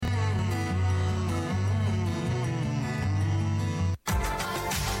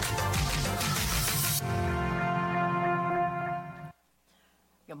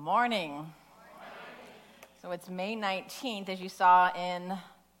Morning. So it's May 19th, as you saw in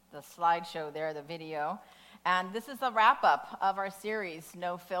the slideshow there, the video. And this is a wrap-up of our series,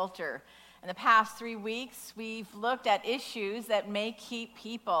 No Filter. In the past 3 weeks, we've looked at issues that may keep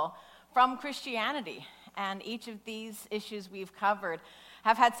people from Christianity. And each of these issues we've covered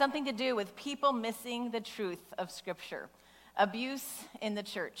have had something to do with people missing the truth of Scripture. Abuse in the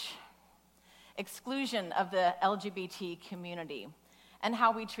church, exclusion of the LGBT community, and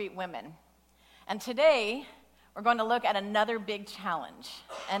how we treat women. And today, we're going to look at another big challenge.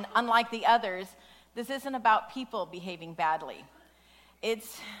 And unlike the others, this isn't about people behaving badly.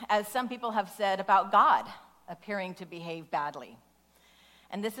 It's, as some people have said, about God appearing to behave badly.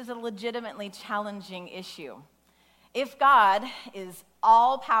 And this is a legitimately challenging issue. If God is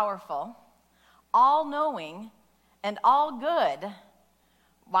all-powerful, all-knowing, and all good,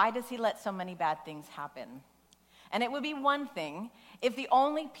 why does he let so many bad things happen? And it would be one thing if the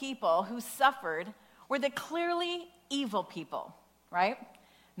only people who suffered were the clearly evil people, right?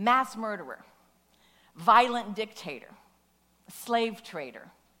 Mass murderer, violent dictator, slave trader.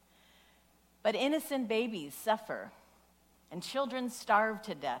 But innocent babies suffer, and children starve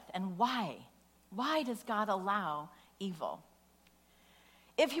to death. And why? Why does God allow evil?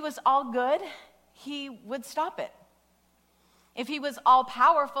 If he was all good, he would stop it. If he was all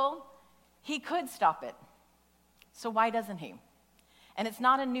powerful, he could stop it. So why doesn't he? And it's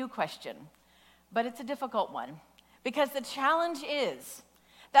not a new question, but it's a difficult one. Because the challenge is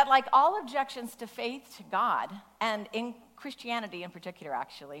that, like all objections to faith, to God, and in Christianity in particular,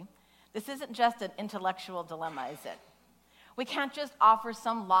 actually, this isn't just an intellectual dilemma, is it? We can't just offer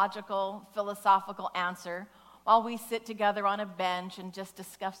some logical, philosophical answer while we sit together on a bench and just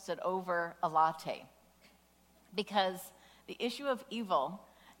discuss it over a latte. Because the issue of evil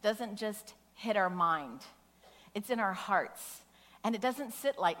doesn't just hit our mind. It's in our hearts, and it doesn't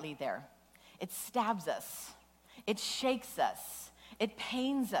sit lightly there. It stabs us. It shakes us. It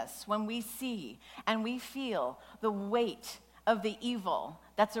pains us when we see and we feel the weight of the evil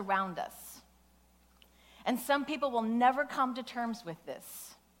that's around us. And some people will never come to terms with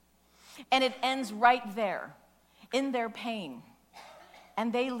this. And it ends right there, in their pain,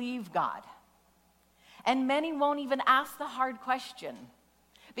 and they leave God. And many won't even ask the hard question,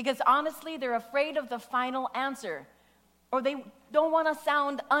 because honestly, they're afraid of the final answer, or they don't want to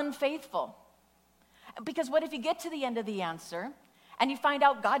sound unfaithful. Because what if you get to the end of the answer and you find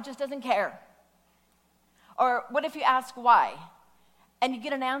out God just doesn't care? Or what if you ask why and you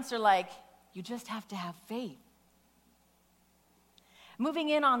get an answer like, you just have to have faith? Moving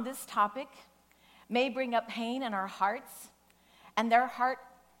in on this topic may bring up pain in our hearts, and their heart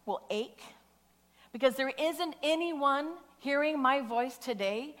will ache, because there isn't anyone hearing my voice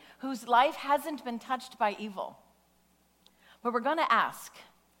today whose life hasn't been touched by evil. But we're going to ask,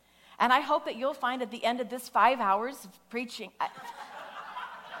 and I hope that you'll find at the end of this 5 hours of preaching,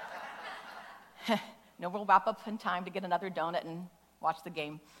 no, we'll wrap up in time to get another donut and watch the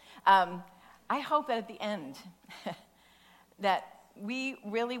game. I hope that at the end that we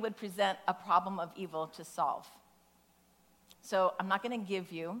really would present a problem of evil to solve. So I'm not going to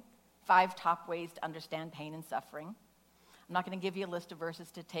give you 5 top ways to understand pain and suffering. I'm not going to give you a list of verses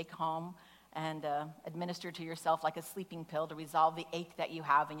to take home and administer to yourself like a sleeping pill to resolve the ache that you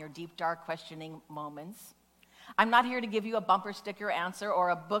have in your deep, dark, questioning moments. I'm not here to give you a bumper sticker answer or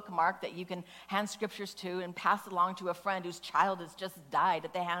a bookmark that you can hand scriptures to and pass along to a friend whose child has just died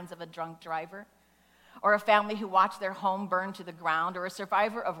at the hands of a drunk driver, or a family who watched their home burn to the ground, or a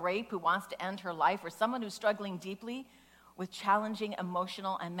survivor of rape who wants to end her life, or someone who's struggling deeply with challenging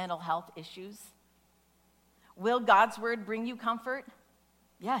emotional and mental health issues. Will God's word bring you comfort?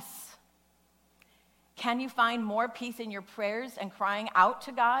 Yes. Can you find more peace in your prayers and crying out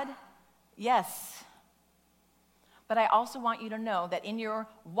to God? Yes. But I also want you to know that in your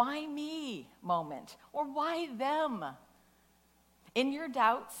why me moment, or why them, in your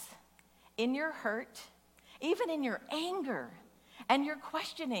doubts, in your hurt, even in your anger and your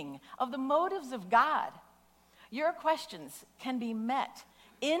questioning of the motives of God, your questions can be met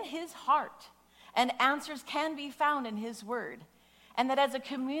in his heart, and answers can be found in his word. And that as a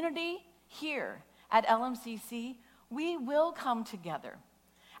community here at LMCC, we will come together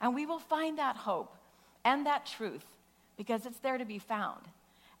and we will find that hope and that truth, because it's there to be found.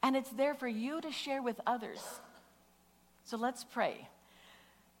 And it's there for you to share with others. So let's pray,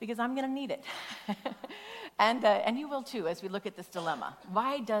 because I'm going to need it. and you will too, as we look at this dilemma.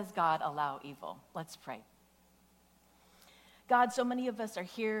 Why does God allow evil? Let's pray. God, so many of us are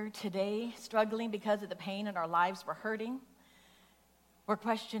here today struggling because of the pain in our lives. We're hurting. We're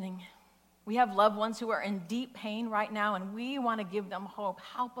questioning. We have loved ones who are in deep pain right now, and we want to give them hope.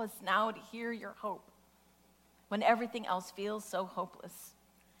 Help us now to hear your hope when everything else feels so hopeless.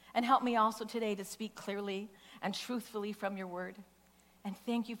 And help me also today to speak clearly and truthfully from your word. And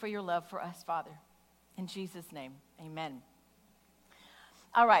thank you for your love for us, Father. In Jesus' name, amen.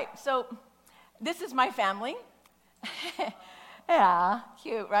 All right, so this is my family. Yeah,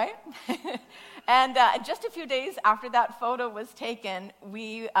 cute, right? And just a few days after that photo was taken,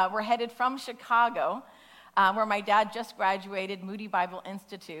 we were headed from Chicago, where my dad just graduated Moody Bible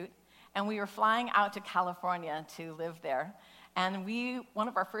Institute, and we were flying out to California to live there. And one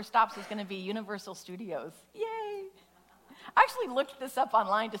of our first stops was going to be Universal Studios. Yay! I actually looked this up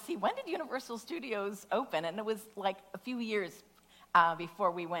online to see when did Universal Studios open, and it was like a few years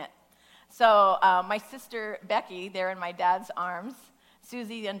before we went. So my sister Becky, there in my dad's arms,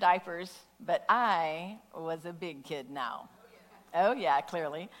 Susie in diapers, but I was a big kid now. Oh yeah,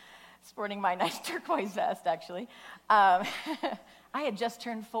 clearly. Sporting my nice turquoise vest, actually. I had just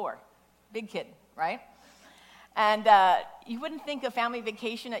turned 4. Big kid, right? And you wouldn't think a family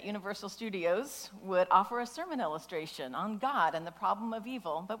vacation at Universal Studios would offer a sermon illustration on God and the problem of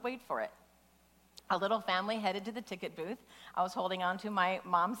evil, but wait for it. A little family headed to the ticket booth. I was holding on to my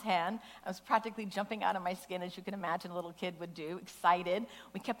mom's hand. I was practically jumping out of my skin, as you can imagine a little kid would do, excited.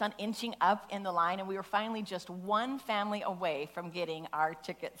 We kept on inching up in the line, and we were finally just one family away from getting our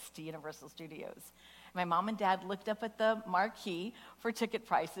tickets to Universal Studios. My mom and dad looked up at the marquee for ticket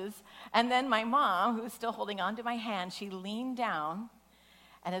prices, and then my mom, who was still holding on to my hand, she leaned down,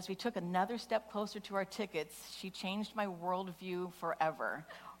 and as we took another step closer to our tickets, she changed my worldview forever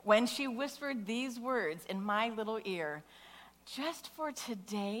when she whispered these words in my little ear, "Just for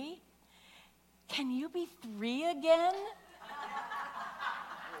today, can you be 3 again?"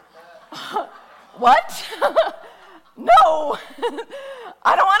 What? No,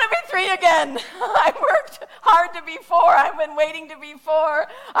 I don't want to be 3 again. I worked hard to be 4. I've been waiting to be 4.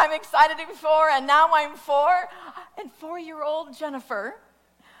 I'm excited to be 4, and now I'm 4. And 4-year-old Jennifer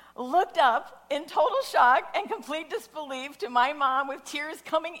looked up in total shock and complete disbelief to my mom with tears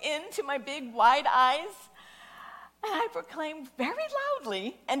coming into my big wide eyes. And I proclaimed very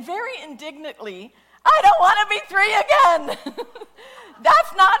loudly and very indignantly, "I don't want to be 3 again."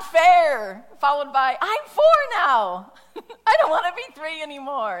 "That's not fair," followed by, "I'm 4 now. I don't want to be 3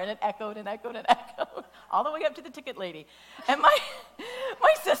 anymore." And it echoed and echoed and echoed all the way up to the ticket lady. And my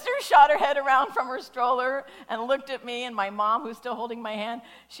sister shot her head around from her stroller and looked at me, and my mom, who's still holding my hand,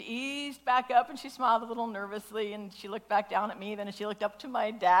 she eased back up and she smiled a little nervously, and she looked back down at me. Then she looked up to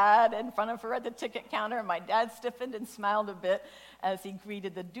my dad in front of her at the ticket counter, and my dad stiffened and smiled a bit as he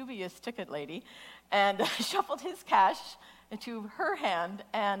greeted the dubious ticket lady and shuffled his cash into her hand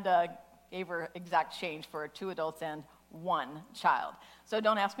and gave her exact change for 2 adults and 1 child. So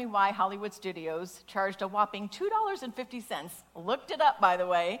don't ask me why Hollywood Studios charged a whopping $2.50, looked it up, by the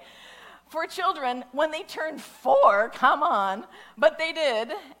way, for children when they turned 4, come on, but they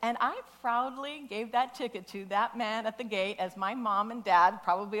did. And I proudly gave that ticket to that man at the gate as my mom and dad,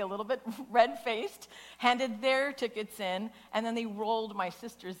 probably a little bit red-faced, handed their tickets in, and then they rolled my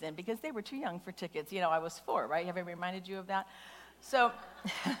sisters in because they were too young for tickets. You know, I was 4, right? Have I reminded you of that? So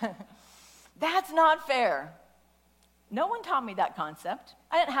that's not fair. No one taught me that concept.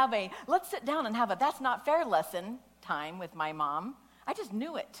 I didn't have a, let's sit down and have a that's not fair lesson time with my mom. I just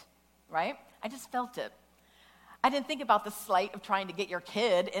knew it, right? I just felt it. I didn't think about the slight of trying to get your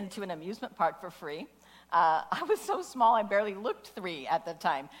kid into an amusement park for free. I was so small, I barely looked 3 at the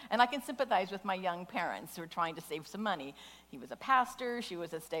time. And I can sympathize with my young parents who were trying to save some money. He was a pastor, she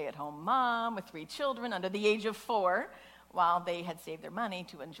was a stay-at-home mom with 3 children under the age of 4. While they had saved their money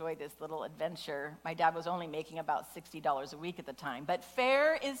to enjoy this little adventure. My dad was only making about $60 a week at the time. But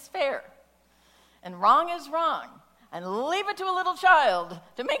fair is fair, and wrong is wrong, and leave it to a little child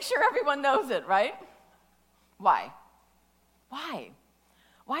to make sure everyone knows it, right? Why? Why?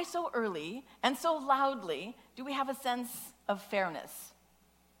 Why so early and so loudly do we have a sense of fairness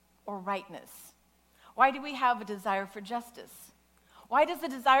or rightness? Why do we have a desire for justice? Why does the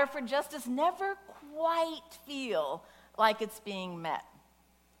desire for justice never quite feel like it's being met?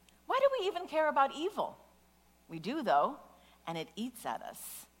 Why do we even care about evil? We do, though, and it eats at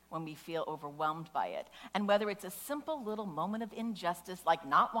us when we feel overwhelmed by it. And whether it's a simple little moment of injustice, like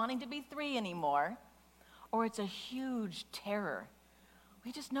not wanting to be 3 anymore, or it's a huge terror,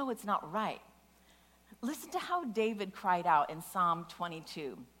 we just know it's not right. Listen to how David cried out in Psalm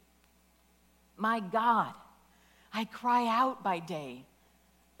 22. "My God, I cry out by day,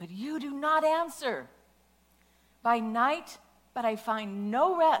 but you do not answer. By night, but I find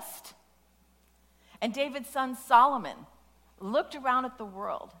no rest." And David's son Solomon looked around at the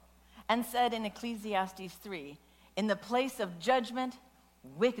world and said in Ecclesiastes 3, in the place of judgment,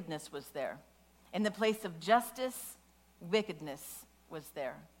 wickedness was there. In the place of justice, wickedness was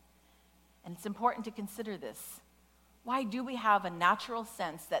there. And it's important to consider this. Why do we have a natural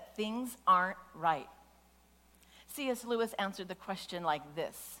sense that things aren't right? C.S. Lewis answered the question like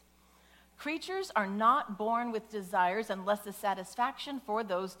this: creatures are not born with desires unless the satisfaction for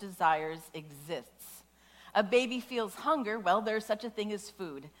those desires exists. A baby feels hunger, well, there's such a thing as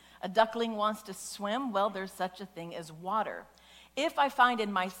food. A duckling wants to swim, well, there's such a thing as water. If I find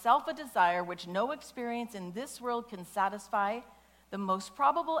in myself a desire which no experience in this world can satisfy, the most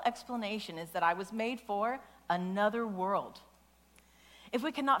probable explanation is that I was made for another world. If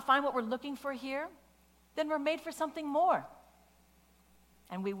we cannot find what we're looking for here, then we're made for something more.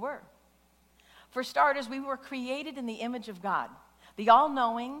 And we were. For starters, we were created in the image of God. The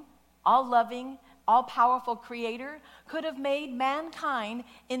all-knowing, all-loving, all-powerful Creator could have made mankind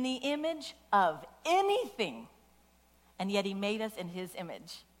in the image of anything, and yet He made us in His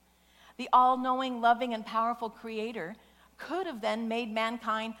image. The all-knowing, loving, and powerful Creator could have then made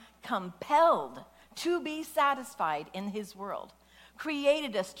mankind compelled to be satisfied in His world,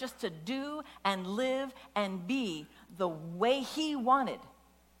 created us just to do and live and be the way He wanted,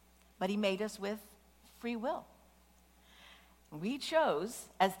 but He made us with free will. We chose,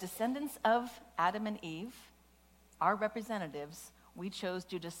 as descendants of Adam and Eve, our representatives, we chose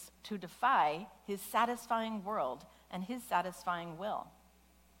to defy His satisfying world and His satisfying will.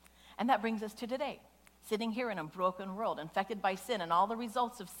 And that brings us to today, sitting here in a broken world, infected by sin and all the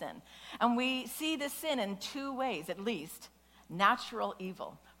results of sin. And we see this sin in two ways, at least: natural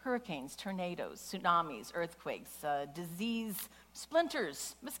evil, hurricanes, tornadoes, tsunamis, earthquakes, disease,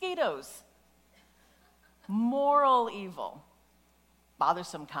 splinters, mosquitoes. Moral evil,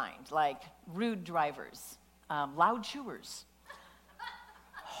 bothersome kind, like rude drivers, loud chewers.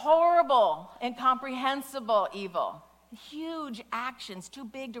 Horrible, incomprehensible evil. Huge actions too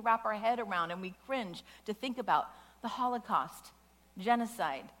big to wrap our head around, and we cringe to think about: the Holocaust,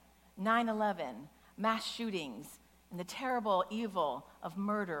 genocide, 9/11, mass shootings, and the terrible evil of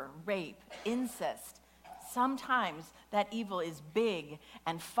murder, rape, incest. Sometimes that evil is big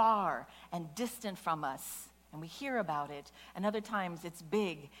and far and distant from us, and we hear about it, and other times it's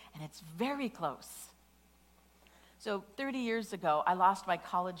big and it's very close. So 30 years ago, I lost my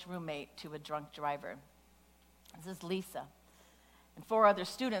college roommate to a drunk driver. This is Lisa. And 4 other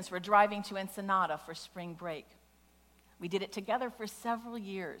students were driving to Ensenada for spring break. We did it together for several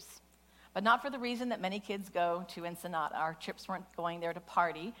years, but not for the reason that many kids go to Ensenada. Our trips weren't going there to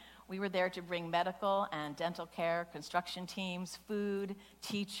party. We were there to bring medical and dental care, construction teams, food,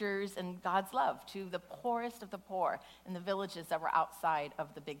 teachers, and God's love to the poorest of the poor in the villages that were outside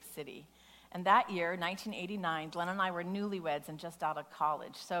of the big city. And that year, 1989, Glenn and I were newlyweds and just out of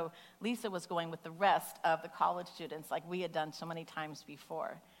college. So Lisa was going with the rest of the college students like we had done so many times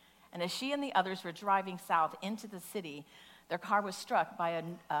before. And as she and the others were driving south into the city, their car was struck by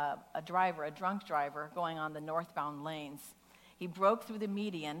a drunk driver, going on the northbound lanes. He broke through the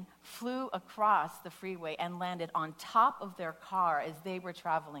median, flew across the freeway, and landed on top of their car as they were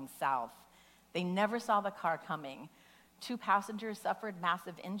traveling south. They never saw the car coming. 2 passengers suffered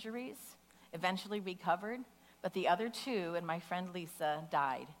massive injuries, eventually recovered, but the other 2 and my friend Lisa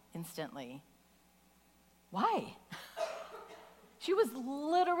died instantly. Why? She was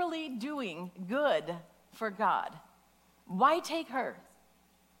literally doing good for God. Why take her?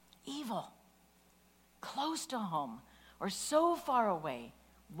 Evil, close to home, or so far away.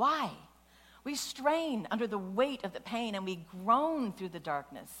 Why? We strain under the weight of the pain and we groan through the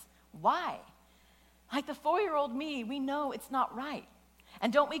darkness. Why? Like the 4-year-old me, we know it's not right.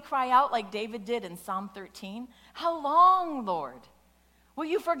 And don't we cry out like David did in Psalm 13? How long, Lord? Will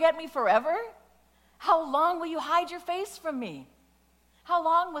you forget me forever? How long will you hide your face from me? How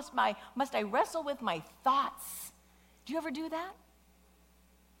long must I wrestle with my thoughts? Do you ever do that?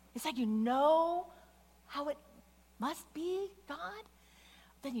 It's like you know how it must be, God?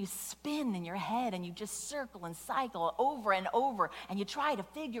 Then you spin in your head and you just circle and cycle over and over, and you try to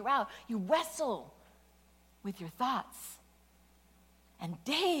figure out, you wrestle with your thoughts. And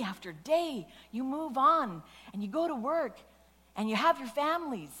day after day, you move on and you go to work and you have your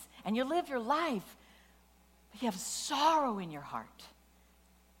families and you live your life, but you have sorrow in your heart.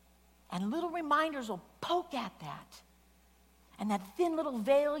 And little reminders will poke at that. And that thin little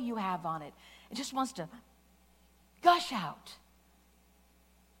veil you have on it, it just wants to gush out.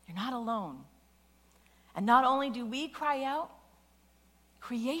 You're not alone. And not only do we cry out,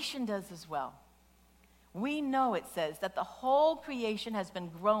 creation does as well. We know, it says, that the whole creation has been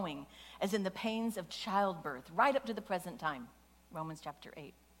growing as in the pains of childbirth right up to the present time. Romans chapter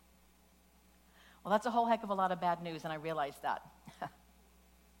 8. Well, that's a whole heck of a lot of bad news, and I realized that.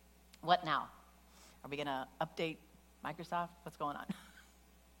 What now? Are we going to update Microsoft? What's going on?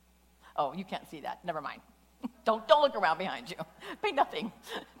 Oh, you can't see that. Never mind. Don't look around behind you. Pay nothing.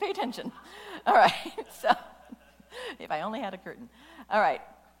 Pay attention. All right. So, if I only had a curtain. All right.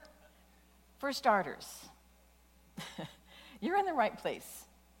 For starters, you're in the right place.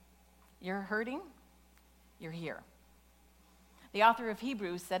 You're hurting. You're here. The author of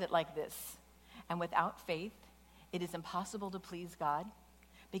Hebrews said it like this: and without faith, it is impossible to please God,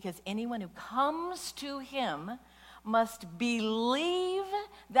 because anyone who comes to him must believe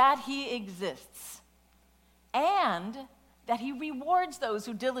that he exists and that he rewards those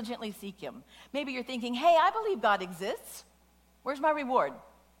who diligently seek him. Maybe you're thinking, hey, I believe God exists. Where's my reward?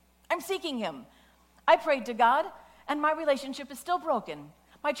 I'm seeking him. I prayed to God, and my relationship is still broken.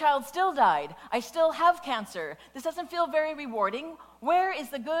 My child still died. I still have cancer. This doesn't feel very rewarding. Where is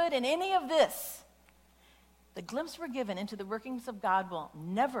the good in any of this? The glimpse we're given into the workings of God will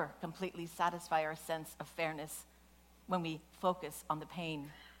never completely satisfy our sense of fairness when we focus on the pain.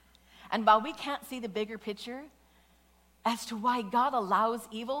 And while we can't see the bigger picture as to why God allows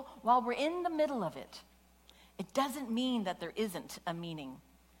evil while we're in the middle of it, it doesn't mean that there isn't a meaning.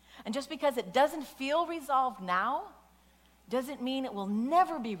 And just because it doesn't feel resolved now, doesn't mean it will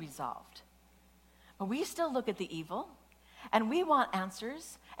never be resolved. But we still look at the evil, and we want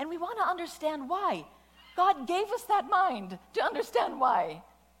answers, and we want to understand why. God gave us that mind to understand why.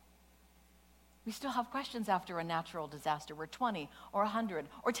 We still have questions after a natural disaster where 20 or 100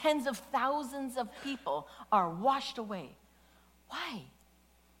 or tens of thousands of people are washed away. Why?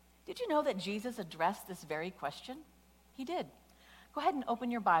 Did you know that Jesus addressed this very question? He did. Go ahead and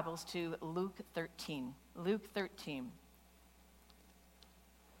open your Bibles to Luke 13. Luke 13.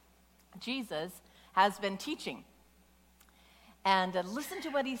 Jesus has been teaching. And listen to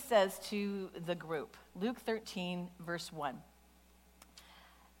what he says to the group. Luke 13, verse 1.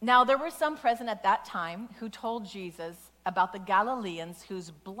 Now there were some present at that time who told Jesus about the Galileans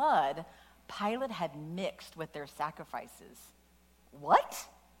whose blood Pilate had mixed with their sacrifices. What?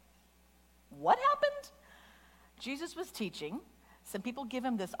 What happened? Jesus was teaching. Some people give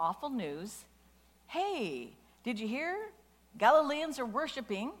him this awful news. Hey, did you hear? Galileans are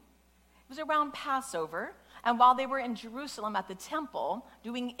worshiping. It was around Passover. And while they were in Jerusalem at the temple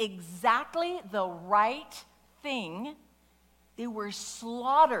doing exactly the right thing, they were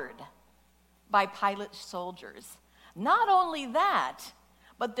slaughtered by Pilate's soldiers. Not only that,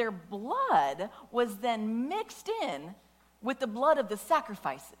 but their blood was then mixed in with the blood of the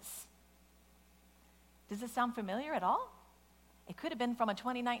sacrifices. Does this sound familiar at all? It could have been from a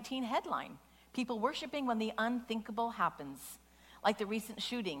 2019 headline. People worshiping when the unthinkable happens, like the recent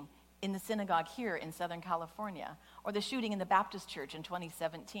shooting in the synagogue here in Southern California, or the shooting in the Baptist church in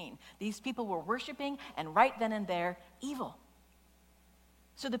 2017. These people were worshiping, and right then and there, evil.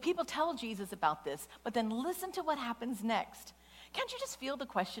 So the people tell Jesus about this, but then listen to what happens next. Can't you just feel the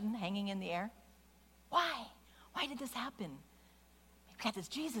question hanging in the air? Why? Why did this happen? We've got this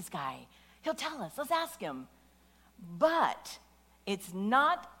Jesus guy. He'll tell us. Let's ask him. But it's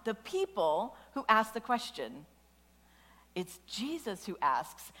not the people who ask the question. It's Jesus who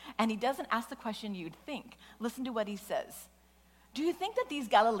asks, and he doesn't ask the question you'd think. Listen to what he says. Do you think that these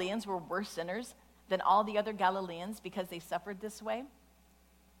Galileans were worse sinners than all the other Galileans because they suffered this way?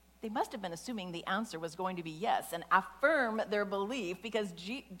 They must have been assuming the answer was going to be yes and affirm their belief, because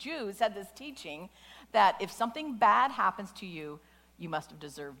Jews had this teaching that if something bad happens to you, you must have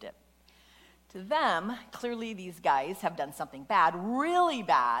deserved it. To them, clearly these guys have done something bad, really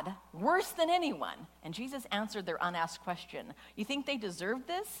bad, worse than anyone. And Jesus answered their unasked question. You think they deserved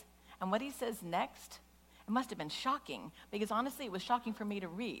this? And what he says next, it must have been shocking, because honestly, it was shocking for me to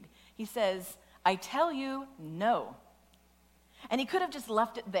read. He says, I tell you, no. And he could have just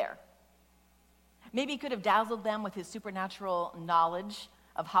left it there. Maybe he could have dazzled them with his supernatural knowledge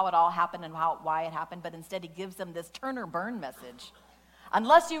of how it all happened and why it happened, but instead he gives them this turn or burn message.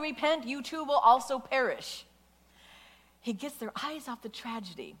 Unless you repent, you too will also perish. He gets their eyes off the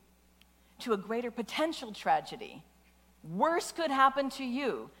tragedy to a greater potential tragedy. Worse could happen to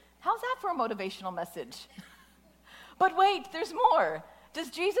you. How's that for a motivational message? But wait, there's more. Does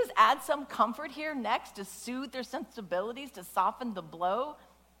Jesus add some comfort here next to soothe their sensibilities, to soften the blow?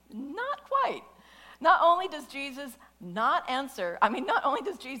 Not quite. Not only does Jesus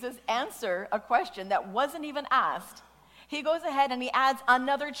answer a question that wasn't even asked, he goes ahead and he adds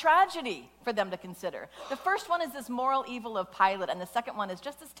another tragedy for them to consider. The first one is this moral evil of Pilate, and the second one is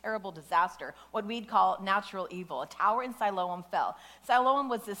just this terrible disaster, what we'd call natural evil. A tower in Siloam fell. Siloam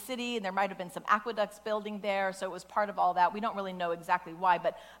was the city, and there might have been some aqueducts building there, so it was part of all that. We don't really know exactly why,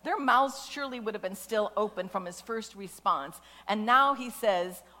 but their mouths surely would have been still open from his first response. And now he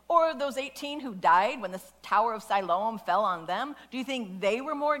says, or those 18 who died when the Tower of Siloam fell on them, do you think they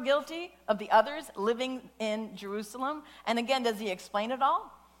were more guilty of the others living in Jerusalem? And again, does he explain it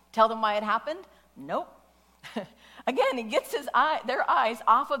all? Tell them why it happened? Nope. Again, he gets their eyes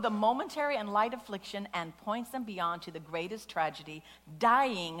off of the momentary and light affliction and points them beyond to the greatest tragedy,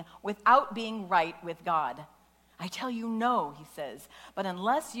 dying without being right with God. I tell you no, he says, but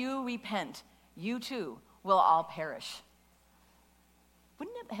unless you repent, you too will all perish.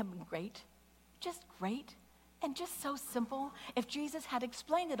 Wouldn't it have been great, just great, and just so simple if Jesus had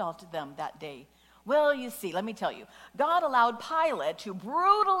explained it all to them that day? Well, you see, let me tell you, God allowed Pilate to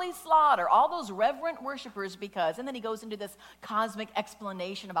brutally slaughter all those reverent worshipers because, and then he goes into this cosmic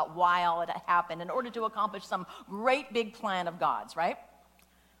explanation about why all it happened in order to accomplish some great big plan of God's, right?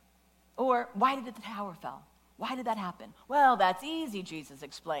 Or why did the tower fall? Why did that happen? Well, that's easy, Jesus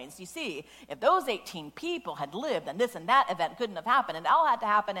explains. You see, if those 18 people had lived, then this and that event couldn't have happened, and it all had to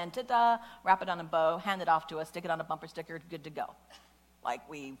happen, and ta-da, wrap it on a bow, hand it off to us, stick it on a bumper sticker, good to go. Like,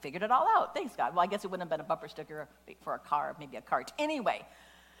 we figured it all out. Thanks, God. Well, I guess it wouldn't have been a bumper sticker for a car, maybe a cart. Anyway,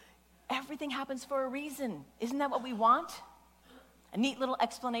 everything happens for a reason. Isn't that what we want? A neat little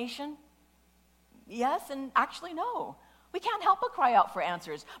explanation? Yes, and actually no. We can't help but cry out for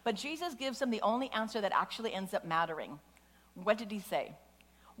answers, but Jesus gives them the only answer that actually ends up mattering. What did he say?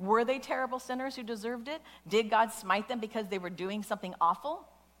 Were they terrible sinners who deserved it? Did God smite them because they were doing something awful?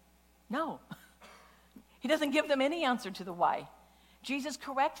 No. He doesn't give them any answer to the why. Jesus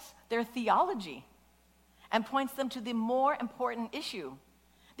corrects their theology and points them to the more important issue.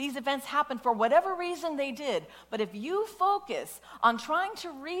 These events happened for whatever reason they did, but if you focus on trying to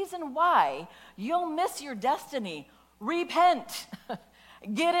reason why, you'll miss your destiny. Repent.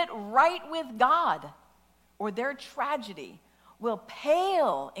 Get it right with God, or their tragedy will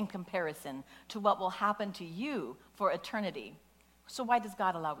pale in comparison to what will happen to you for eternity. So why does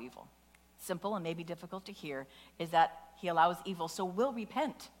God allow evil? Simple and maybe difficult to hear is that he allows evil so we'll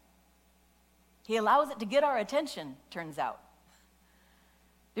repent. He allows it to get our attention, turns out.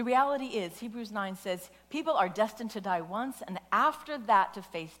 The reality is, Hebrews 9 says, people are destined to die once and after that to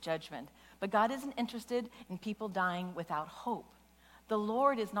face judgment. But God isn't interested in people dying without hope. The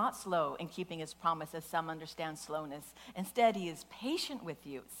Lord is not slow in keeping his promise, as some understand slowness. Instead, he is patient with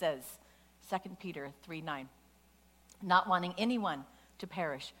you, it says 2 Peter 3:9, not wanting anyone to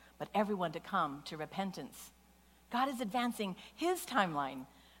perish, but everyone to come to repentance. God is advancing his timeline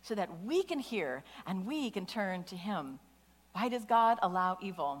so that we can hear and we can turn to him. Why does God allow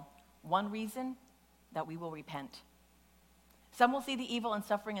evil? One reason, that we will repent. Some will see the evil and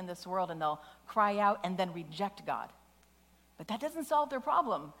suffering in this world and they'll cry out and then reject God. But that doesn't solve their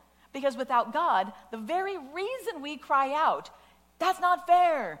problem, because without God, the very reason we cry out, that's not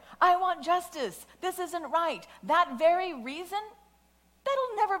fair, I want justice, this isn't right, that very reason,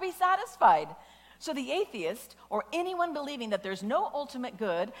 that'll never be satisfied. So the atheist, or anyone believing that there's no ultimate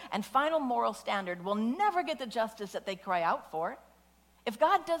good and final moral standard, will never get the justice that they cry out for. If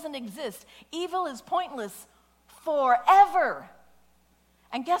God doesn't exist, evil is pointless forever.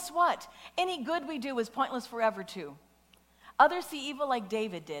 And guess what? Any good we do is pointless forever too. Others see evil like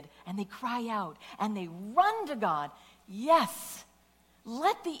David did, and they cry out, and they run to God. Yes,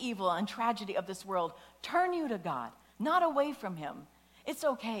 let the evil and tragedy of this world turn you to God, not away from him. It's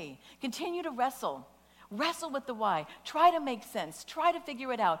okay. Continue to wrestle. Wrestle with the why. Try to make sense. Try to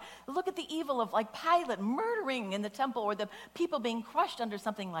figure it out. Look at the evil of like Pilate murdering in the temple, or the people being crushed under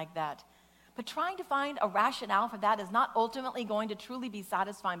something like that. But trying to find a rationale for that is not ultimately going to truly be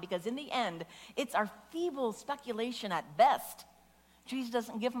satisfying, because in the end, it's our feeble speculation at best. Jesus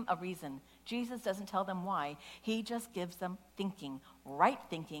doesn't give them a reason. Jesus doesn't tell them why. He just gives them thinking, right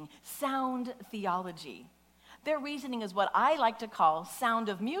thinking, sound theology. Their reasoning is what I like to call Sound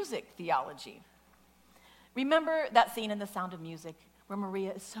of Music theology. Remember that scene in The Sound of Music where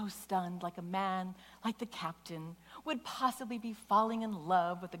Maria is so stunned, like a man, like the captain, would possibly be falling in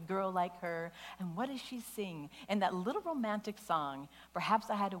love with a girl like her. And what does she sing in that little romantic song? Perhaps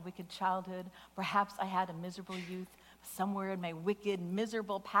I had a wicked childhood. Perhaps I had a miserable youth. Somewhere in my wicked,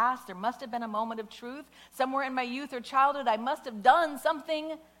 miserable past, there must have been a moment of truth. Somewhere in my youth or childhood, I must have done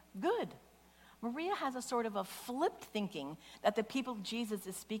something good. Maria has a sort of a flipped thinking that the people Jesus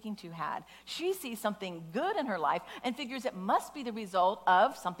is speaking to had. She sees something good in her life and figures it must be the result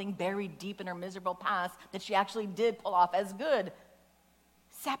of something buried deep in her miserable past that she actually did pull off as good.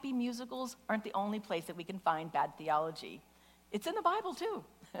 Sappy musicals aren't the only place that we can find bad theology. It's in the Bible too.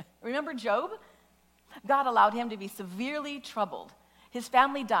 Remember Job? God allowed him to be severely troubled. His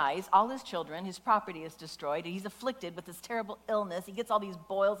family dies, all his children, his property is destroyed, and he's afflicted with this terrible illness. He gets all these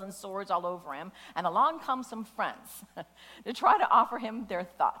boils and sores all over him, and along come some friends to try to offer him their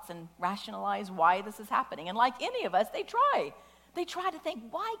thoughts and rationalize why this is happening. And like any of us, they try. They try to think,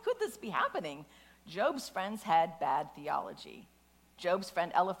 why could this be happening? Job's friends had bad theology. Job's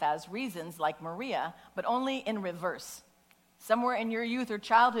friend Eliphaz reasons like Maria, but only in reverse. Somewhere in your youth or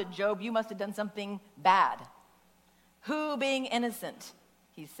childhood, Job, you must have done something bad. Who, being innocent,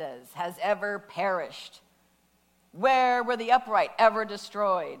 he says, has ever perished? Where were the upright ever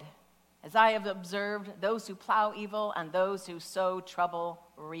destroyed? As I have observed, those who plow evil and those who sow trouble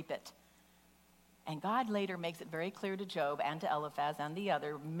reap it. And God later makes it very clear to Job and to Eliphaz and the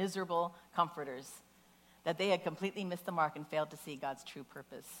other miserable comforters that they had completely missed the mark and failed to see God's true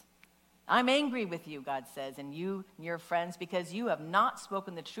purpose. I'm angry with you, God says, and you and your friends, because you have not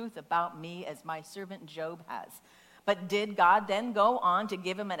spoken the truth about me as my servant Job has. But did God then go on to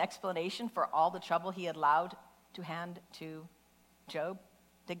give him an explanation for all the trouble he had allowed to hand to Job?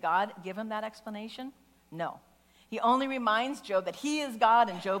 Did God give him that explanation? No. He only reminds Job that he is God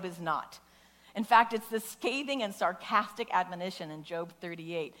and Job is not. In fact, it's this scathing and sarcastic admonition in Job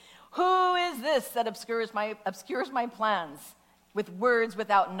 38. Who is this that obscures my plans with words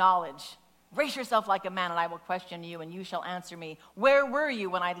without knowledge? Brace yourself like a man, and I will question you, and you shall answer me. Where were you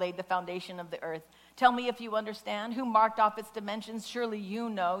when I laid the foundation of the earth? Tell me if you understand. Who marked off its dimensions? Surely you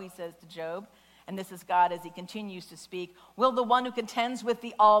know, he says to Job. And this is God as he continues to speak. Will the one who contends with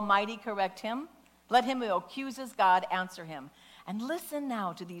the Almighty correct him? Let him who accuses God answer him. And listen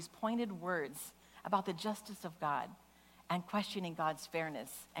now to these pointed words about the justice of God and questioning God's fairness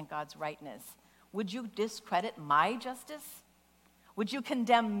and God's rightness. Would you discredit my justice? Would you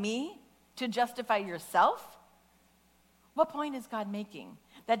condemn me to justify yourself? What point is God making?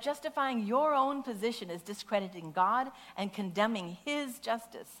 That justifying your own position is discrediting God and condemning his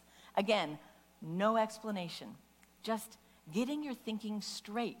justice. Again, no explanation. Just getting your thinking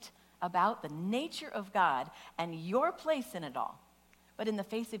straight about the nature of God and your place in it all. But in the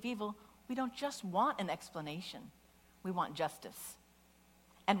face of evil, we don't just want an explanation. We want justice.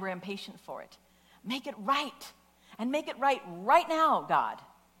 And we're impatient for it. Make it right. And make it right now, God.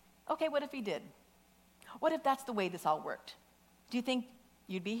 Okay, what if he did? What if that's the way this all worked? Do you think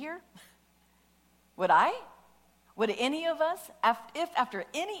you'd be here? Would I? Would any of us, if after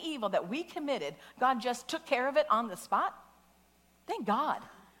any evil that we committed, God just took care of it on the spot? Thank God.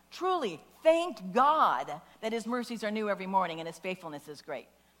 Truly, thank God that his mercies are new every morning and his faithfulness is great.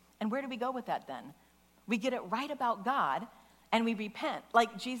 And where do we go with that then? We get it right about God and we repent.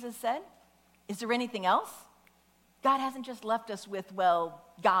 Like Jesus said, is there anything else? God hasn't just left us with, well,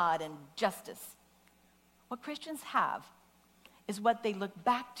 God and justice. What Christians have is what they look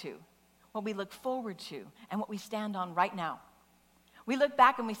back to, what we look forward to, and what we stand on right now. We look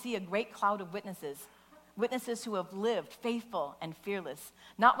back and we see a great cloud of witnesses who have lived faithful and fearless,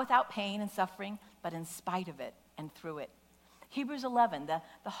 not without pain and suffering, but in spite of it and through it. Hebrews 11,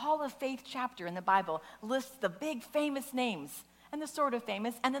 the Hall of Faith chapter in the Bible, lists the big famous names and the sort of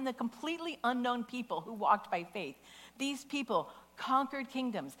famous, and then the completely unknown people who walked by faith. These people conquered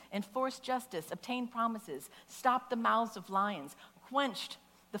kingdoms, enforced justice, obtained promises, stopped the mouths of lions, quenched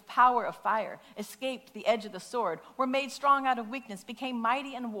the power of fire, escaped the edge of the sword, were made strong out of weakness, became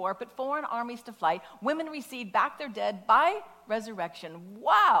mighty in war, put foreign armies to flight, women received back their dead by resurrection.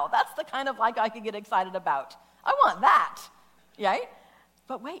 Wow, that's the kind of life I could get excited about. I want that, right?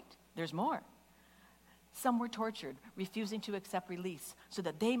 But wait, there's more. Some were tortured, refusing to accept release so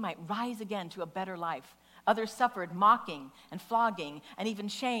that they might rise again to a better life. Others suffered mocking and flogging and even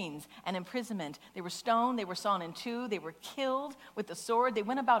chains and imprisonment. They were stoned, they were sawn in two, they were killed with the sword. They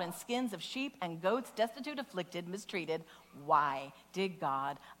went about in skins of sheep and goats, destitute, afflicted, mistreated. Why did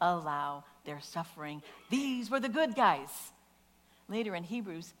God allow their suffering? These were the good guys. Later in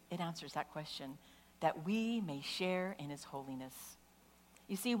Hebrews, it answers that question, that we may share in his holiness.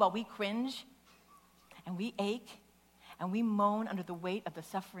 You see, while we cringe and we ache and we moan under the weight of the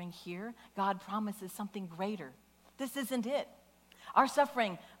suffering here, God promises something greater. This isn't it. Our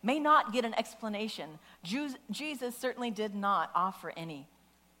suffering may not get an explanation. Jesus certainly did not offer any.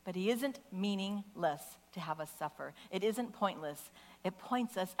 But he isn't meaningless to have us suffer. It isn't pointless. It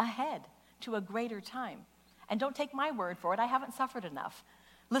points us ahead to a greater time. And don't take my word for it. I haven't suffered enough.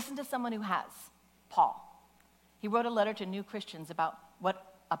 Listen to someone who has, Paul. He wrote a letter to new Christians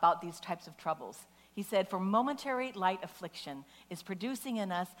about these types of troubles. He said, for momentary light affliction is producing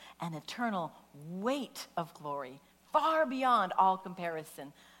in us an eternal weight of glory, far beyond all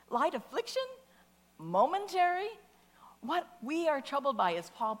comparison. Light affliction? Momentary? What we are troubled by,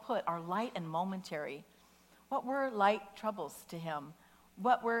 as Paul put, are light and momentary. What were light troubles to him?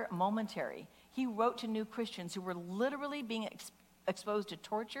 What were momentary? He wrote to new Christians who were literally being exposed to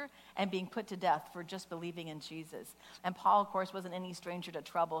torture and being put to death for just believing in Jesus. And Paul, of course, wasn't any stranger to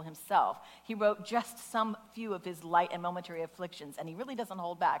trouble himself. He wrote just some few of his light and momentary afflictions, and he really doesn't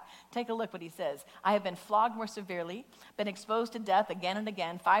hold back. Take a look what he says. I have been flogged more severely, been exposed to death again and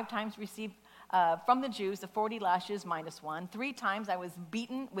again, 5 times received from the Jews the 40 lashes minus 1. 3 times I was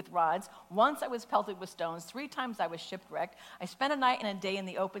beaten with rods. Once I was pelted with stones. 3 times I was shipwrecked. I spent a night and a day in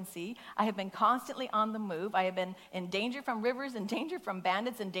the open sea. I have been constantly on the move. I have been in danger from rivers, in danger from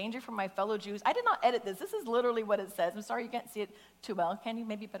bandits, in danger from my fellow Jews. I did not edit this. This is literally what it says. I'm sorry you can't see it too well. Can you?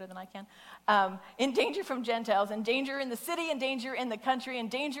 Maybe better than I can. In danger from Gentiles, in danger in the city, in danger in the country, in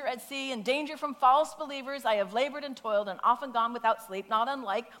danger at sea, in danger from false believers. I have labored and toiled and often gone without sleep, not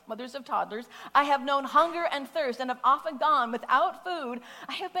unlike mothers of toddlers. I have known hunger and thirst and have often gone without food.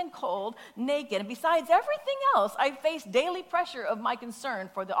 I have been cold, naked, and besides everything else, I face daily pressure of my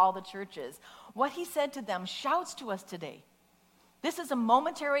concern for all the churches. What he said to them shouts to us today. This is a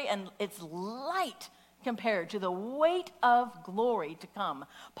momentary and it's light compared to the weight of glory to come.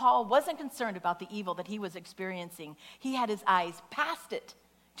 Paul wasn't concerned about the evil that he was experiencing. He had his eyes past it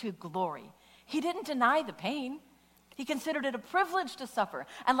to glory. He didn't deny the pain. He considered it a privilege to suffer,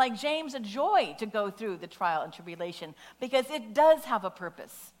 and like James, a joy to go through the trial and tribulation, because it does have a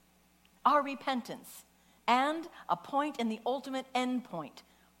purpose, our repentance, and a point in the ultimate end point,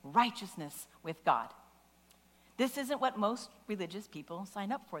 righteousness with God. This isn't what most religious people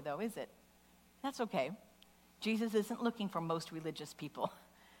sign up for, though, is it? That's okay. Jesus isn't looking for most religious people.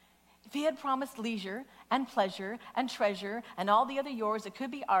 If he had promised leisure and pleasure and treasure and all the other yours that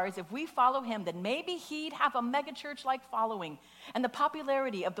could be ours, if we follow him, then maybe he'd have a megachurch-like following and the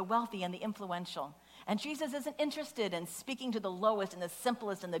popularity of the wealthy and the influential. And Jesus isn't interested in speaking to the lowest and the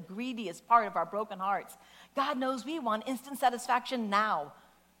simplest and the greediest part of our broken hearts. God knows we want instant satisfaction now,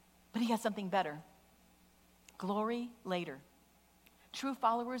 but he has something better. Glory later. True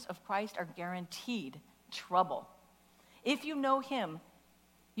followers of Christ are guaranteed trouble. If you know him,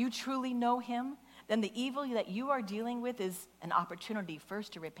 you truly know him, then the evil that you are dealing with is an opportunity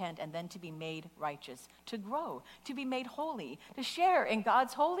first to repent and then to be made righteous, to grow, to be made holy, to share in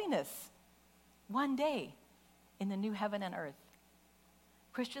God's holiness one day in the new heaven and earth.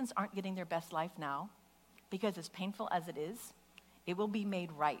 Christians aren't getting their best life now because as painful as it is, it will be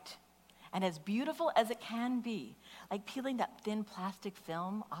made right. And as beautiful as it can be, like peeling that thin plastic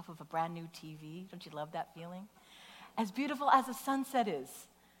film off of a brand new TV, don't you love that feeling? As beautiful as a sunset is,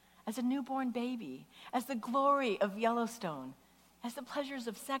 as a newborn baby, as the glory of Yellowstone, as the pleasures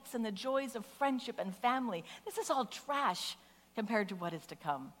of sex and the joys of friendship and family. This is all trash compared to what is to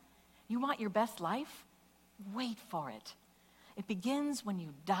come. You want your best life? Wait for it. It begins when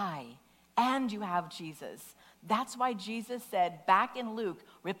you die and you have Jesus. That's why Jesus said back in Luke,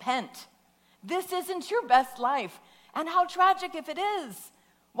 repent. This isn't your best life. And how tragic if it is.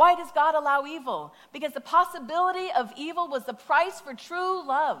 Why does God allow evil? Because the possibility of evil was the price for true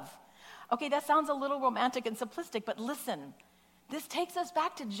love. Okay, that sounds a little romantic and simplistic, but listen, this takes us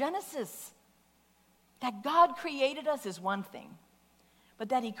back to Genesis. That God created us is one thing, but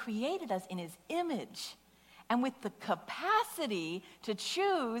that he created us in his image and with the capacity to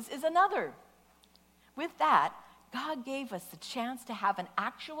choose is another. With that, God gave us the chance to have an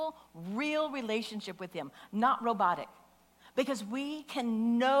actual, real relationship with him, not robotic. Because we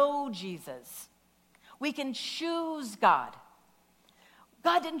can know Jesus. We can choose God.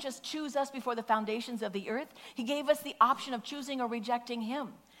 God didn't just choose us before the foundations of the earth. He gave us the option of choosing or rejecting him.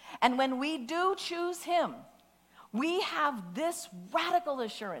 And when we do choose him, we have this radical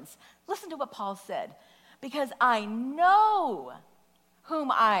assurance. Listen to what Paul said. Because I know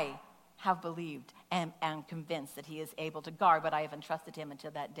whom I have believed and am convinced that he is able to guard what I have entrusted him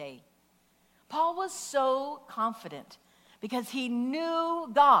until that day. Paul was so confident because he knew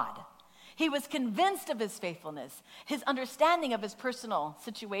God. He was convinced of his faithfulness, his understanding of his personal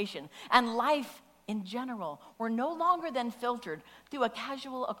situation, and life in general were no longer then filtered through a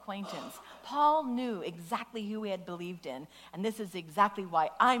casual acquaintance. Paul knew exactly who he had believed in, and this is exactly why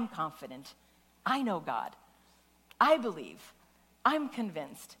I'm confident. I know God. I believe. I'm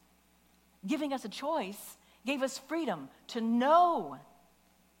convinced. Giving us a choice gave us freedom to know,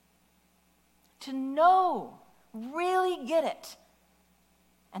 really get it,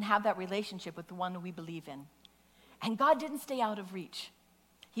 and have that relationship with the one we believe in. And God didn't stay out of reach.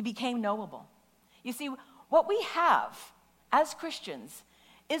 He became knowable. You see, what we have as Christians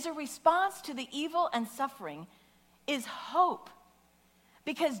is a response to the evil and suffering is hope.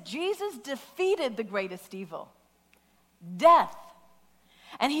 Because Jesus defeated the greatest evil, death.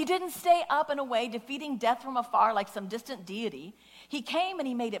 And he didn't stay up and away defeating death from afar like some distant deity. He came and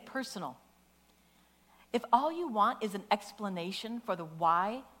he made it personal. If all you want is an explanation for the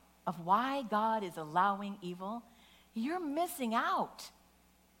why of why God is allowing evil, you're missing out.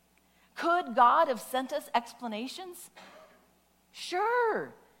 Could God have sent us explanations?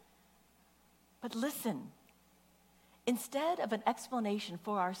 Sure. But listen, instead of an explanation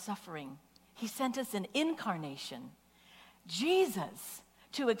for our suffering, he sent us an incarnation, Jesus,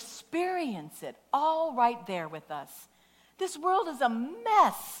 to experience it all right there with us. This world is a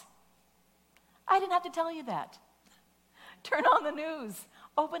mess. I didn't have to tell you that. Turn on the news,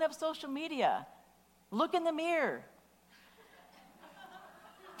 open up social media, look in the mirror.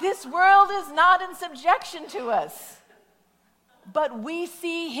 This world is not in subjection to us, but we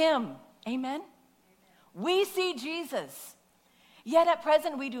see him. Amen? We see Jesus. Yet at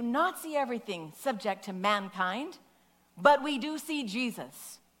present, we do not see everything subject to mankind, but we do see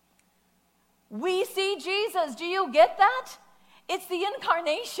Jesus. We see Jesus. Do you get that? It's the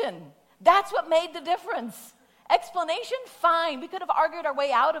incarnation. That's what made the difference. Explanation? Fine. We could have argued our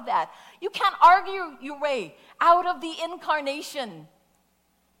way out of that. You can't argue your way out of the incarnation.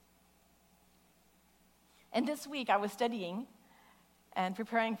 And this week, I was studying and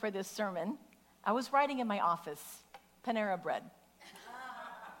preparing for this sermon. I was writing in my office, Panera Bread.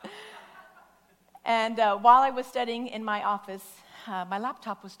 And while I was studying in my office, my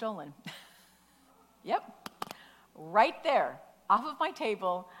laptop was stolen. Yep, right there, off of my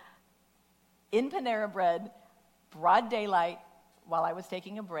table, in Panera Bread, broad daylight, while I was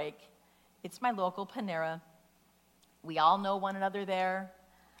taking a break. It's my local Panera. We all know one another there.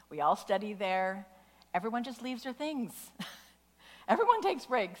 We all study there. Everyone just leaves their things. Everyone takes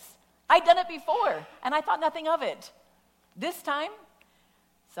breaks. I'd done it before, and I thought nothing of it. This time,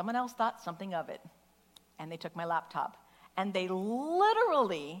 someone else thought something of it, and they took my laptop. And they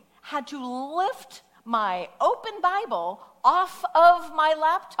literally had to lift my open Bible off of my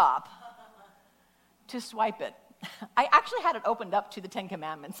laptop to swipe it. I actually had it opened up to the Ten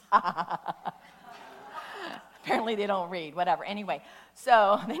Commandments. Apparently they don't read, whatever. Anyway,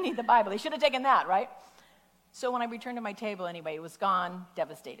 so they need the Bible. They should have taken that, right? So when I returned to my table anyway, it was gone,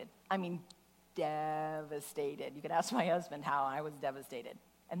 devastated. I mean, devastated. You can ask my husband how I was devastated.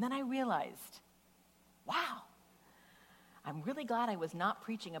 And then I realized, wow, I'm really glad I was not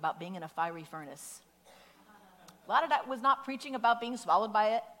preaching about being in a fiery furnace. A lot of that was not preaching about being swallowed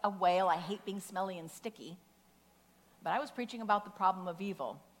by a whale. I hate being smelly and sticky. But I was preaching about the problem of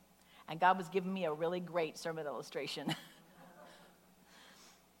evil. And God was giving me a really great sermon illustration.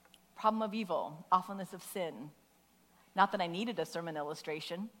 Problem of evil, awfulness of sin. Not that I needed a sermon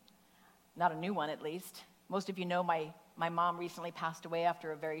illustration, not a new one at least. Most of you know my mom recently passed away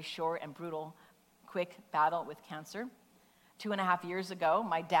after a very short and brutal, quick battle with cancer. 2.5 years ago,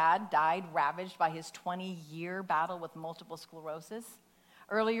 my dad died ravaged by his 20-year battle with multiple sclerosis.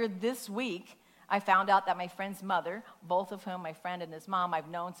 Earlier this week, I found out that my friend's mother, both of whom, my friend and his mom, I've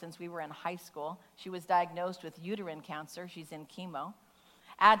known since we were in high school, she was diagnosed with uterine cancer. She's in chemo.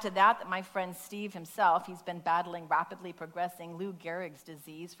 Add to that my friend Steve himself, he's been battling rapidly progressing Lou Gehrig's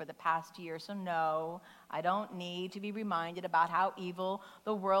disease for the past year. So no, I don't need to be reminded about how evil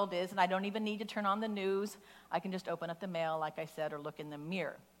the world is, and I don't even need to turn on the news. I can just open up the mail, like I said, or look in the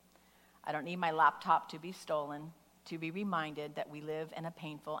mirror. I don't need my laptop to be stolen to be reminded that we live in a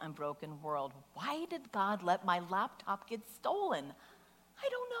painful and broken world. Why did God let my laptop get stolen? I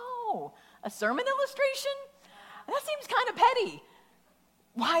don't know. A sermon illustration? That seems kind of petty.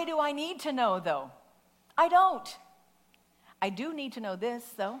 Why do I need to know, though? I don't. I do need to know this,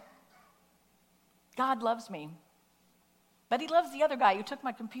 though. God loves me. But he loves the other guy who took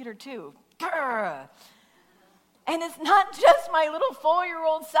my computer, too. Grr. And it's not just my little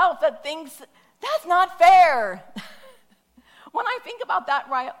 4-year-old self that thinks, that's not fair. When I think about that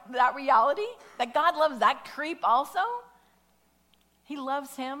reality, that God loves that creep also, he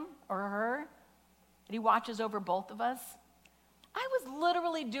loves him or her, that he watches over both of us. I was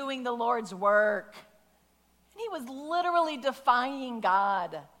literally doing the Lord's work, and he was literally defying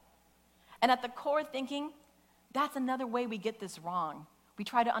God. And at the core thinking, that's another way we get this wrong. We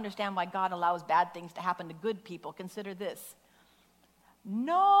try to understand why God allows bad things to happen to good people. Consider this.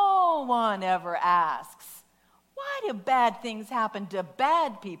 No one ever asks, why do bad things happen to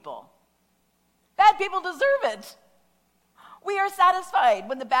bad people? Bad people deserve it. We are satisfied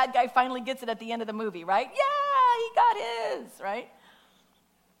when the bad guy finally gets it at the end of the movie, right? Yeah, he got his, right?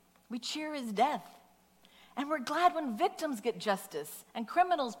 We cheer his death. And we're glad when victims get justice and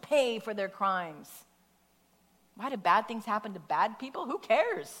criminals pay for their crimes. Why do bad things happen to bad people? Who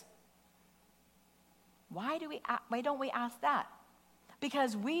cares? Why don't we ask that?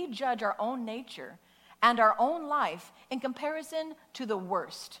 Because we judge our own nature and our own life in comparison to the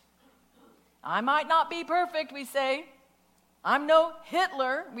worst. I might not be perfect, we say. I'm no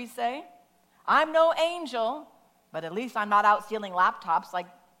Hitler, we say. I'm no angel, but at least I'm not out stealing laptops like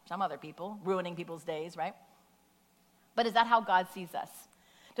some other people, ruining people's days, right? But is that how God sees us?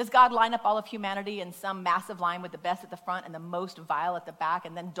 Does God line up all of humanity in some massive line with the best at the front and the most vile at the back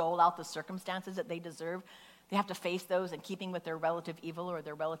and then dole out the circumstances that they deserve? They have to face those in keeping with their relative evil or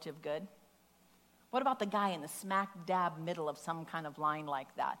their relative good? What about the guy in the smack dab middle of some kind of line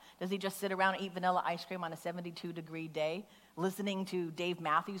like that? Does he just sit around and eat vanilla ice cream on a 72-degree day, listening to Dave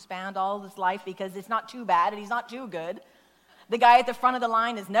Matthews Band all his life because it's not too bad and he's not too good? The guy at the front of the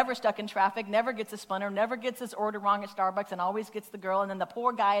line is never stuck in traffic, never gets a splinter, never gets his order wrong at Starbucks, and always gets the girl. And then the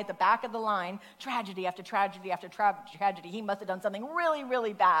poor guy at the back of the line, tragedy after tragedy after tragedy. He must have done something really,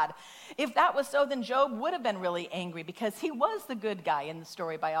 really bad. If that was so, then Job would have been really angry because he was the good guy in the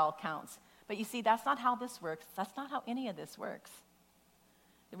story by all counts. But you see, that's not how this works. That's not how any of this works.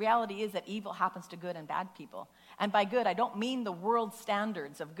 The reality is that evil happens to good and bad people. And by good, I don't mean the world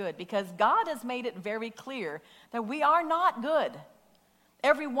standards of good, because God has made it very clear that we are not good.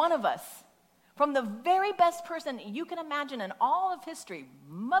 Every one of us, from the very best person you can imagine in all of history,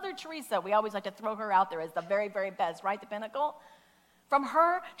 Mother Teresa, we always like to throw her out there as the very, very best, right? The pinnacle. From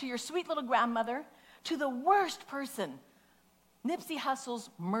her to your sweet little grandmother to the worst person, Nipsey Hussle's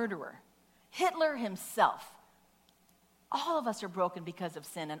murderer, Hitler himself. All of us are broken because of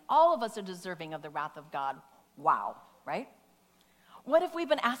sin, and all of us are deserving of the wrath of God. Wow, right? What if we've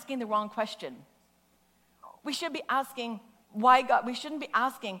been asking the wrong question? We should be asking why God. We shouldn't be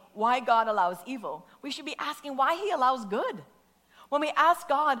asking why God allows evil. We should be asking why he allows good. When we ask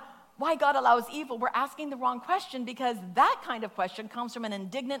God why God allows evil, we're asking the wrong question, because that kind of question comes from an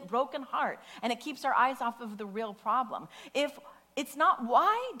indignant, broken heart, and it keeps our eyes off of the real problem. If it's not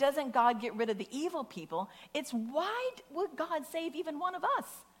why doesn't God get rid of the evil people, it's why would God save even one of us?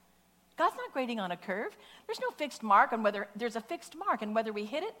 God's not grading on a curve. There's no fixed mark on whether there's a fixed mark and whether we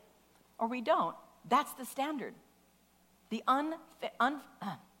hit it or we don't. That's the standard. The ultimate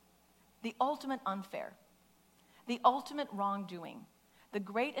unfair, the ultimate wrongdoing, the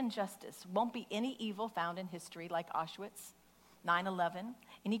great injustice won't be any evil found in history like Auschwitz, 9/11,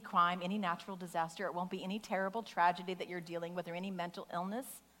 any crime, any natural disaster. It won't be any terrible tragedy that you're dealing with or any mental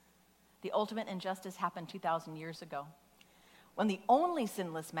illness. The ultimate injustice happened 2,000 years ago, when the only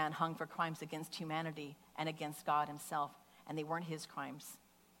sinless man hung for crimes against humanity and against God himself. And they weren't his crimes.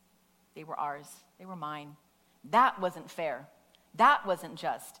 They were ours. They were mine. That wasn't fair. That wasn't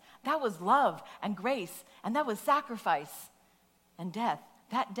just. That was love and grace, and that was sacrifice and death.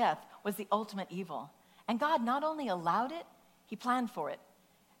 That death was the ultimate evil. And God not only allowed it, he planned for it.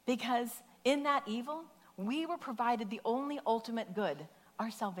 Because in that evil, we were provided the only ultimate good,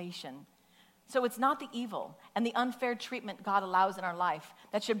 our salvation. So it's not the evil and the unfair treatment God allows in our life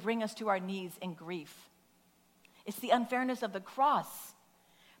that should bring us to our knees in grief. It's the unfairness of the cross,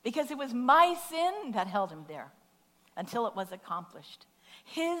 because it was my sin that held him there until it was accomplished.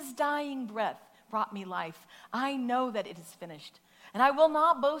 His dying breath brought me life. I know that it is finished. And I will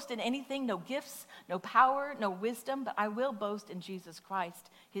not boast in anything, no gifts, no power, no wisdom, but I will boast in Jesus Christ,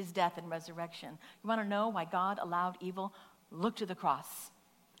 his death and resurrection. You want to know why God allowed evil? Look to the cross.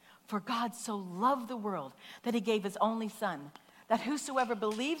 For God so loved the world that he gave his only Son, that whosoever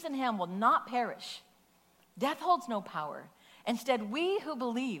believes in him will not perish. Death holds no power. Instead, we who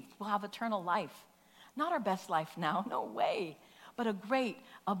believe will have eternal life. Not our best life now, no way, but a great,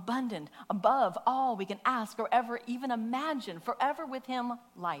 abundant, above all we can ask or ever even imagine, forever with him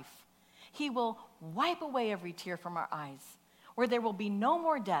life. He will wipe away every tear from our eyes, where there will be no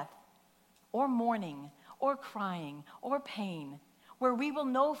more death or mourning or crying or pain, where we will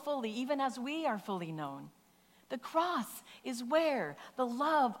know fully, even as we are fully known. The cross is where the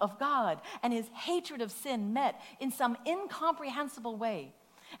love of God and his hatred of sin met in some incomprehensible way,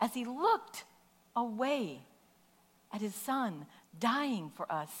 as he looked away at his Son dying for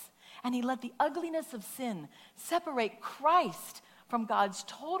us, and he let the ugliness of sin separate Christ from God's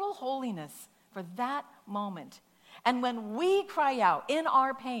total holiness for that moment. And when we cry out in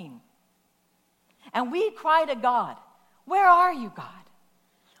our pain, and we cry to God, "Where are you, God?"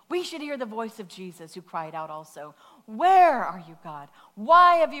 we should hear the voice of Jesus, who cried out also, "Where are you, God?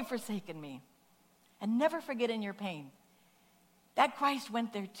 Why have you forsaken me?" And never forget in your pain, That Christ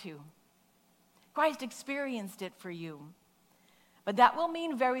went there too. Christ experienced it for you. But that will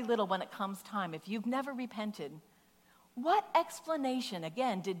mean very little when it comes time. If you've never repented, what explanation,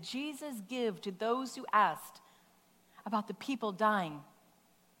 again, did Jesus give to those who asked about the people dying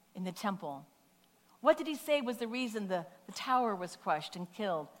in the temple? What did he say was the reason the tower was crushed and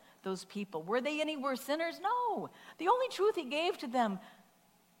killed those people? Were they any worse sinners? No. The only truth he gave to them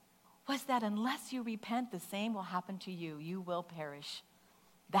was that unless you repent, the same will happen to you. You will perish.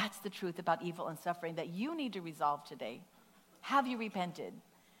 That's the truth about evil and suffering that you need to resolve today. Have you repented?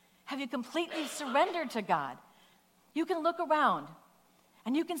 Have you completely surrendered to God? You can look around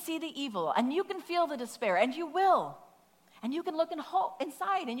and you can see the evil and you can feel the despair, and you will. And you can look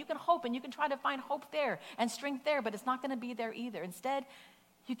inside and you can hope, and you can try to find hope there and strength there, but it's not going to be there either. Instead,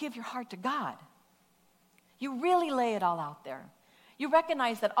 you give your heart to God. You really lay it all out there. You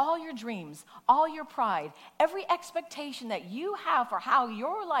recognize that all your dreams, all your pride, every expectation that you have for how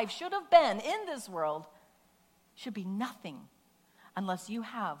your life should have been in this world should be nothing unless you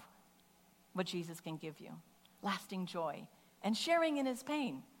have what Jesus can give you, lasting joy and sharing in his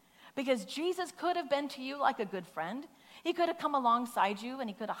pain. Because Jesus could have been to you like a good friend. He could have come alongside you, and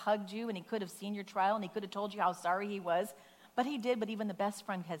he could have hugged you, and he could have seen your trial, and he could have told you how sorry he was. But he did what even the best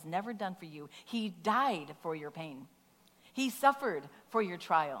friend has never done for you. He died for your pain. He suffered for your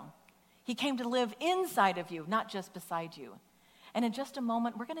trial. He came to live inside of you, not just beside you. And in just a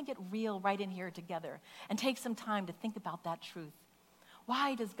moment, we're going to get real right in here together and take some time to think about that truth.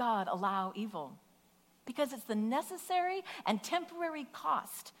 Why does God allow evil? Because it's the necessary and temporary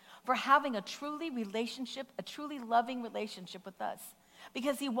cost for having a truly loving relationship with us.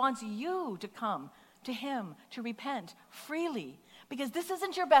 Because he wants you to come to him, to repent freely. Because this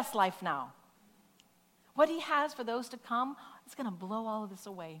isn't your best life now. What he has for those to come is going to blow all of this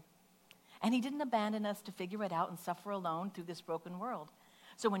away. And he didn't abandon us to figure it out and suffer alone through this broken world.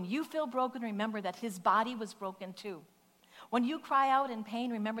 So when you feel broken, remember that his body was broken too. When you cry out in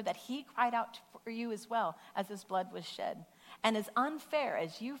pain, remember that he cried out for you as well as his blood was shed. And as unfair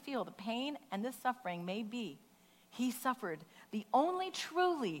as you feel the pain and this suffering may be, he suffered the only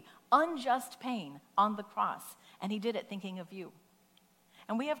truly unjust pain on the cross. And he did it thinking of you.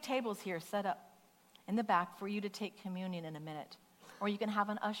 And we have tables here set up in the back for you to take communion in a minute. Or you can have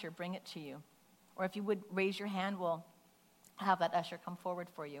an usher bring it to you. Or if you would raise your hand, we'll have that usher come forward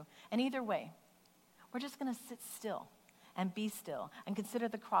for you. And either way, we're just going to sit still and be still and consider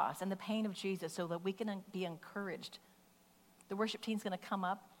the cross and the pain of Jesus so that we can be encouraged. The worship team's going to come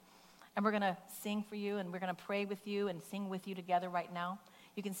up, and we're going to sing for you, and we're going to pray with you and sing with you together right now.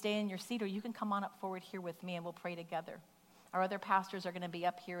 You can stay in your seat, or you can come on up forward here with me, and we'll pray together. Our other pastors are going to be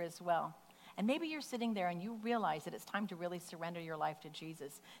up here as well. And maybe you're sitting there and you realize that it's time to really surrender your life to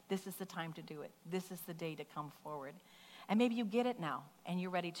Jesus. This is the time to do it. This is the day to come forward. And maybe you get it now and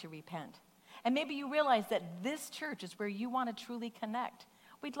you're ready to repent. And maybe you realize that this church is where you want to truly connect.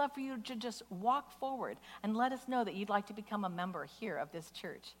 We'd love for you to just walk forward and let us know that you'd like to become a member here of this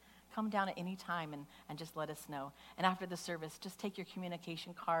church. Come down at any time and just let us know. And after the service, just take your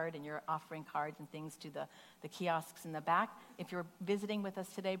communication card and your offering cards and things to the kiosks in the back. If you're visiting with us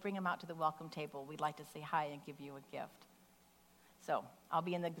today, bring them out to the welcome table. We'd like to say hi and give you a gift. So I'll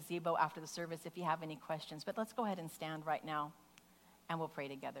be in the gazebo after the service if you have any questions. But let's go ahead and stand right now, and we'll pray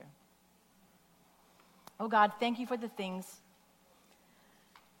together. Oh God, thank you for the things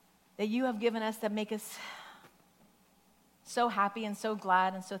that you have given us that make us so happy and so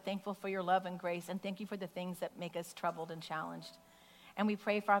glad and so thankful for your love and grace. And thank you for the things that make us troubled and challenged. And we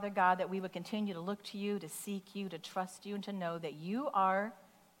pray, Father God, that we would continue to look to you, to seek you, to trust you, and to know that you are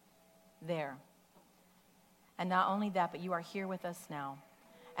there. And not only that, but you are here with us now.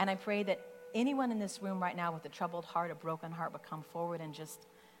 And I pray that anyone in this room right now with a troubled heart, a broken heart, would come forward and just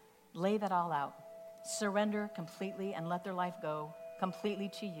lay that all out. Surrender completely and let their life go completely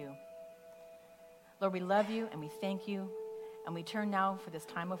to you. Lord, we love you and we thank you. And we turn now for this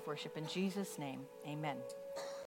time of worship. In Jesus' name, amen.